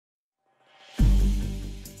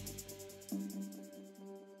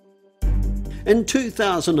In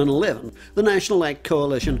 2011, the National Act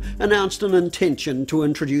Coalition announced an intention to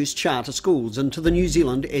introduce charter schools into the New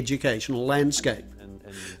Zealand educational landscape.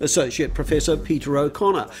 Associate Professor Peter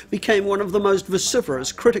O'Connor became one of the most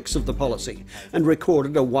vociferous critics of the policy and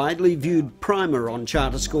recorded a widely viewed primer on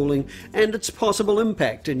charter schooling and its possible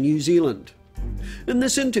impact in New Zealand. In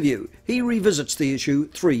this interview, he revisits the issue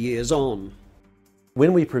 3 years on.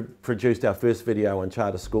 When we produced our first video on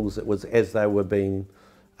charter schools, it was as they were being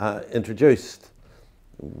introduced.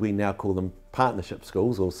 We now call them partnership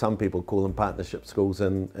schools, or some people call them partnership schools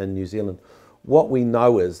in New Zealand. What we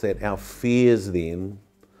know is that our fears then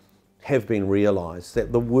have been realised,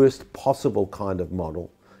 that the worst possible kind of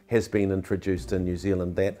model has been introduced in New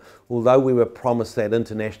Zealand, that although we were promised that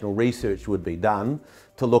international research would be done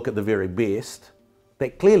to look at the very best,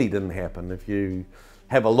 that clearly didn't happen. If you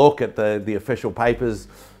have a look at the official papers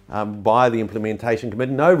by the Implementation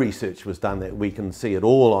Committee, no research was done that we can see at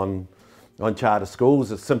all on charter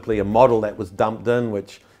schools. It's simply a model that was dumped in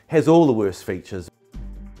which has all the worst features.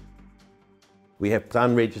 We have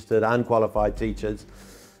unregistered, unqualified teachers,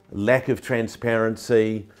 lack of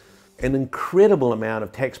transparency, an incredible amount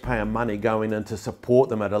of taxpayer money going in to support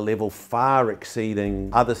them at a level far exceeding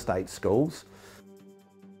other state schools.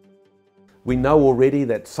 We know already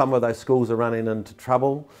that some of those schools are running into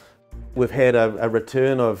trouble. We've had a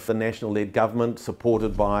return of the national-led government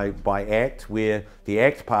supported by ACT, where the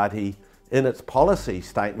ACT party in its policy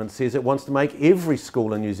statement says it wants to make every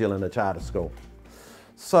school in New Zealand a charter school.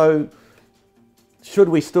 So should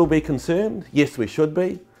we still be concerned? Yes, we should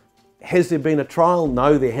be. Has there been a trial?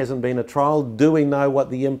 No, there hasn't been a trial. Do we know what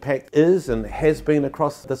the impact is and has been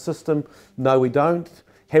across the system? No, we don't.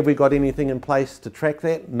 Have we got anything in place to track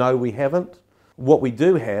that? No, we haven't. What we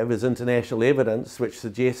do have is international evidence which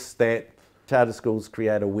suggests that charter schools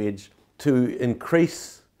create a wedge to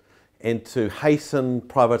increase and to hasten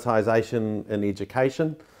privatisation in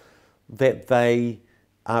education, that they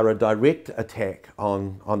are a direct attack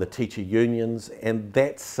on the teacher unions, and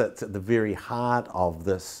that sits at the very heart of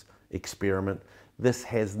this experiment. This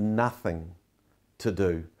has nothing to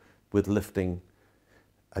do with lifting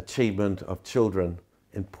achievement of children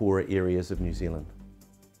in poorer areas of New Zealand.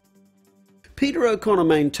 Peter O'Connor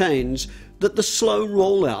maintains that the slow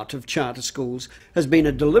rollout of charter schools has been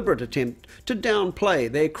a deliberate attempt to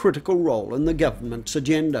downplay their critical role in the government's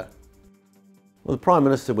agenda. Well, the Prime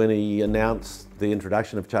Minister, when he announced the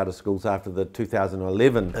introduction of charter schools after the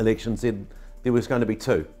 2011 election, said there was going to be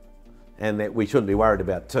 2 and that we shouldn't be worried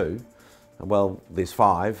about 2. Well, there's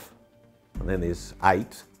 5 and then there's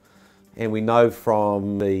 8. And we know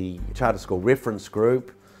from the Charter School Reference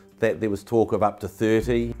Group that there was talk of up to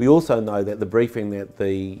 30. We also know that the briefing that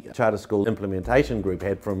the Charter School Implementation Group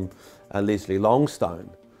had from Leslie Longstone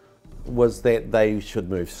was that they should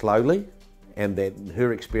move slowly, and that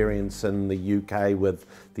her experience in the UK with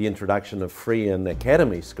the introduction of free and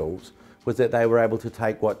academy schools was that they were able to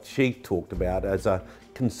take what she talked about as a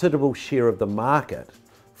considerable share of the market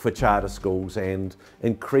for charter schools and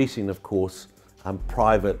increasing, of course,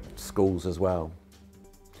 private schools as well.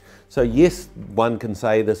 So yes, one can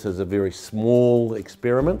say this is a very small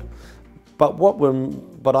experiment,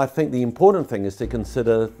 but I think the important thing is to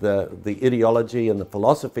consider the ideology and the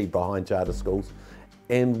philosophy behind charter schools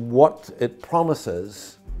and what it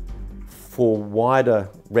promises for wider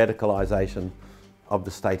radicalisation of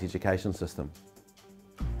the state education system.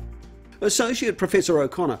 Associate Professor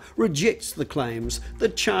O'Connor rejects the claims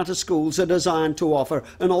that charter schools are designed to offer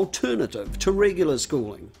an alternative to regular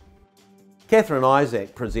schooling. Catherine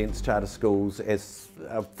Isaac presents charter schools as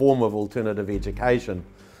a form of alternative education.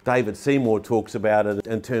 David Seymour talks about it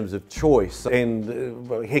in terms of choice, and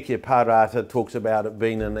Hekia Parata talks about it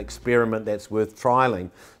being an experiment that's worth trialling.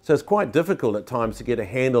 So it's quite difficult at times to get a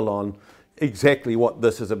handle on exactly what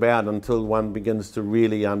this is about until one begins to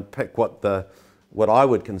really unpick what I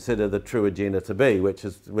would consider the true agenda to be, which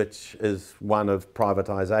is one of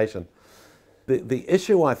privatisation. The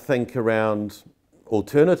issue, I think, around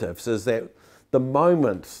alternatives is that the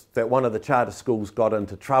moment that one of the charter schools got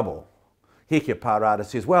into trouble, Hekia Parata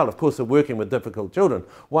says, well, of course, they're working with difficult children.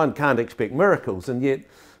 One can't expect miracles, and yet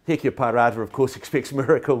Hekia Parata, of course, expects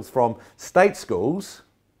miracles from state schools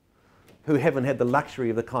who haven't had the luxury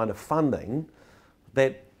of the kind of funding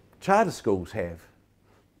that charter schools have.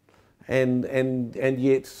 And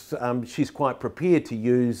yet she's quite prepared to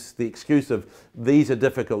use the excuse of these are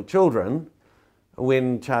difficult children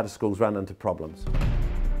when charter schools run into problems.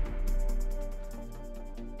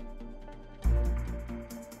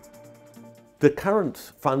 The current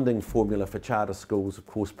funding formula for charter schools, of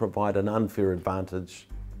course, provide an unfair advantage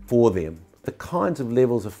for them. The kinds of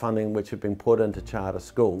levels of funding which have been put into charter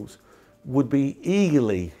schools would be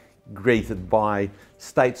eagerly greeted by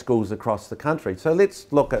state schools across the country. So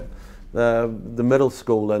let's look at the middle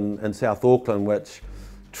school in South Auckland, which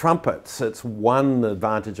trumpets its one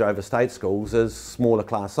advantage over state schools is smaller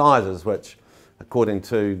class sizes, which according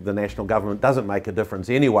to the national government doesn't make a difference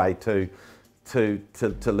anyway to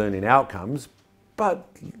learning outcomes. But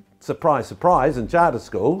surprise, surprise, in charter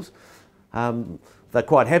schools, they're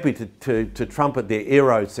quite happy to trumpet their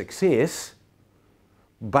Aero success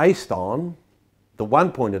based on the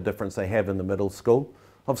 1 point of difference they have in the middle school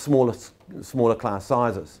of smaller class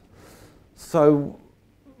sizes. So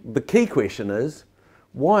the key question is,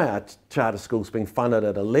 why are charter schools being funded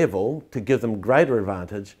at a level to give them greater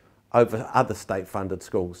advantage over other state-funded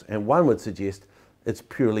schools? And one would suggest it's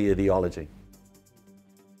purely ideology.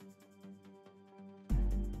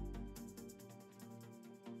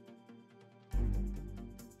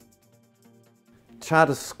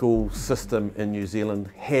 Charter school system in New Zealand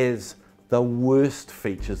has the worst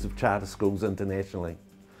features of charter schools internationally.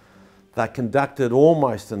 They're conducted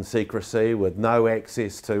almost in secrecy with no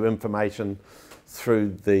access to information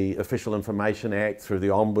through the Official Information Act, through the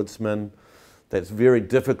Ombudsman. That's very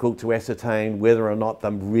difficult to ascertain whether or not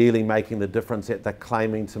they're really making the difference that they're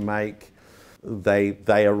claiming to make.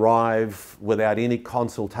 They arrive without any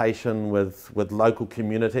consultation with local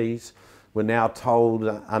communities. We're now told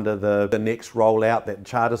under the next rollout that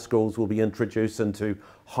charter schools will be introduced into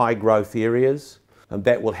high growth areas. And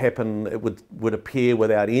that will happen, it would appear,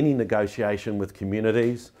 without any negotiation with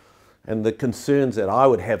communities. And the concerns that I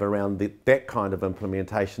would have around that kind of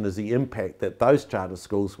implementation is the impact that those charter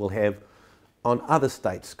schools will have on other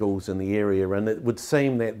state schools in the area. And it would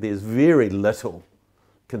seem that there's very little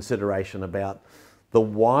consideration about the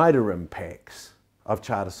wider impacts of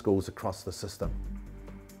charter schools across the system.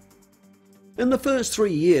 In the first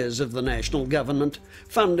 3 years of the national government,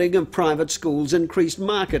 funding of private schools increased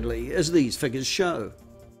markedly, as these figures show.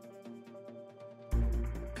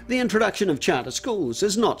 The introduction of charter schools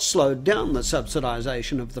has not slowed down the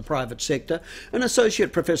subsidisation of the private sector, and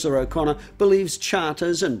Associate Professor O'Connor believes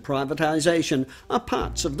charters and privatisation are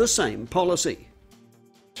parts of the same policy.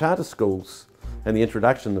 Charter schools and the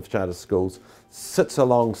introduction of charter schools sits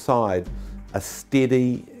alongside a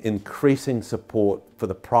steady, increasing support for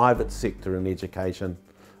the private sector in education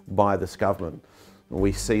by this government.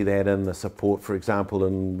 We see that in the support, for example,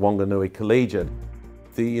 in Wanganui Collegiate.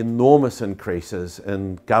 The enormous increases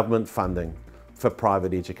in government funding for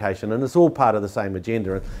private education, and it's all part of the same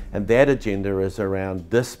agenda, and that agenda is around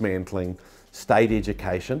dismantling state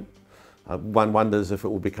education. One wonders if it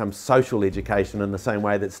will become social education in the same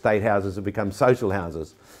way that state houses have become social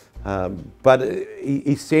houses. But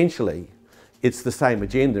essentially, it's the same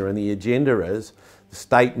agenda, and the agenda is the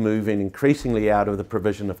state moving increasingly out of the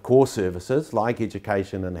provision of core services like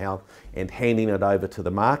education and health and handing it over to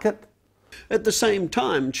the market. At the same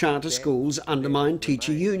time, charter schools undermine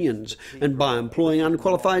teacher unions and, by employing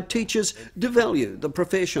unqualified teachers, devalue the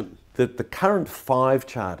profession. The current 5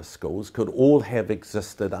 charter schools could all have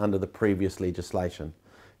existed under the previous legislation.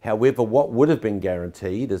 However, what would have been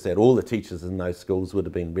guaranteed is that all the teachers in those schools would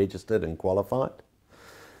have been registered and qualified.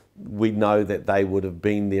 We know that they would have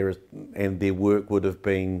been there and their work would have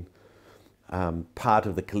been part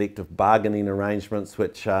of the collective bargaining arrangements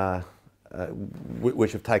which have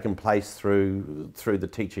taken place through the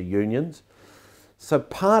teacher unions. So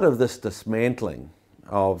part of this dismantling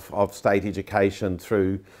of state education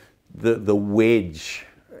through the wedge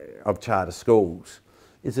of charter schools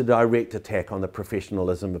is a direct attack on the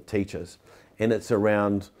professionalism of teachers, and it's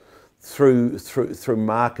around through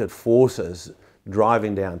market forces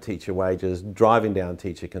driving down teacher wages, driving down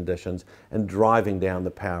teacher conditions, and driving down the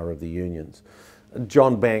power of the unions.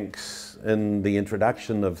 John Banks, in the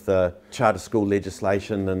introduction of the charter school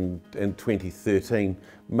legislation in 2013,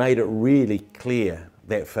 made it really clear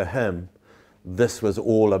that for him, this was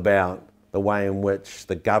all about the way in which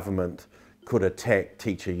the government could attack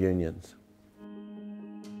teacher unions.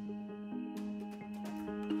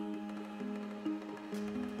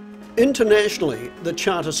 Internationally, the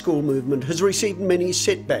charter school movement has received many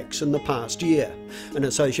setbacks in the past year, and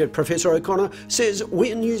Associate Professor O'Connor says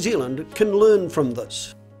we in New Zealand can learn from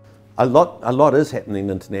this. A lot is happening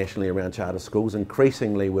internationally around charter schools.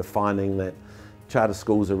 Increasingly, we're finding that charter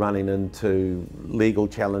schools are running into legal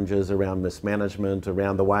challenges around mismanagement,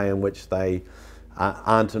 around the way in which they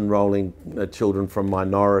aren't enrolling children from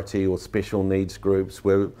minority or special needs groups.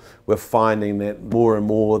 We're finding that more and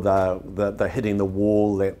more they're hitting the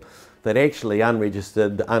wall that actually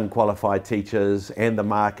unregistered, unqualified teachers and the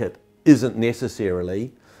market isn't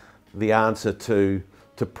necessarily the answer to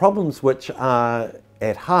problems which are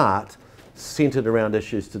at heart centred around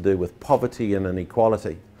issues to do with poverty and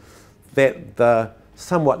inequality. That the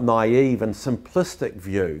somewhat naive and simplistic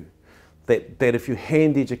view that if you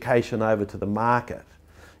hand education over to the market,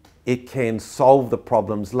 it can solve the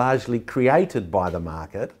problems largely created by the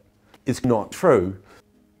market is not true.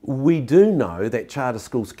 We do know that charter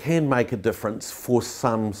schools can make a difference for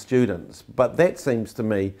some students, but that seems to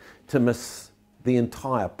me to miss the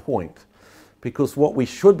entire point, because what we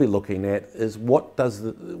should be looking at is what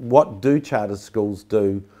do charter schools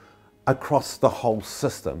do across the whole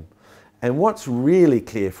system. And what's really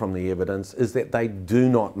clear from the evidence is that they do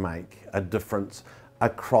not make a difference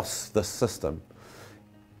across the system.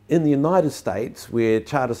 In the United States, where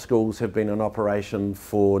charter schools have been in operation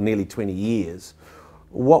for nearly 20 years,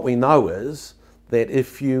 what we know is that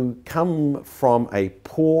if you come from a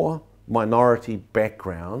poor minority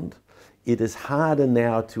background, it is harder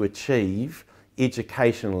now to achieve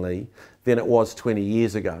educationally than it was 20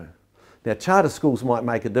 years ago. Now, charter schools might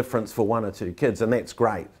make a difference for 1 or 2 kids, and that's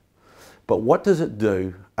great. But what does it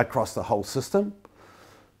do across the whole system?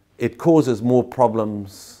 It causes more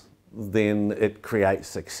problems than it creates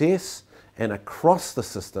success, and across the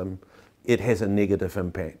system, it has a negative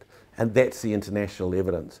impact. And that's the international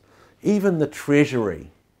evidence. Even the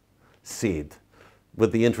Treasury said,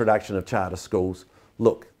 with the introduction of charter schools,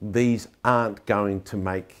 look, these aren't going to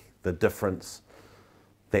make the difference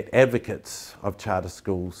that advocates of charter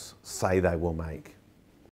schools say they will make.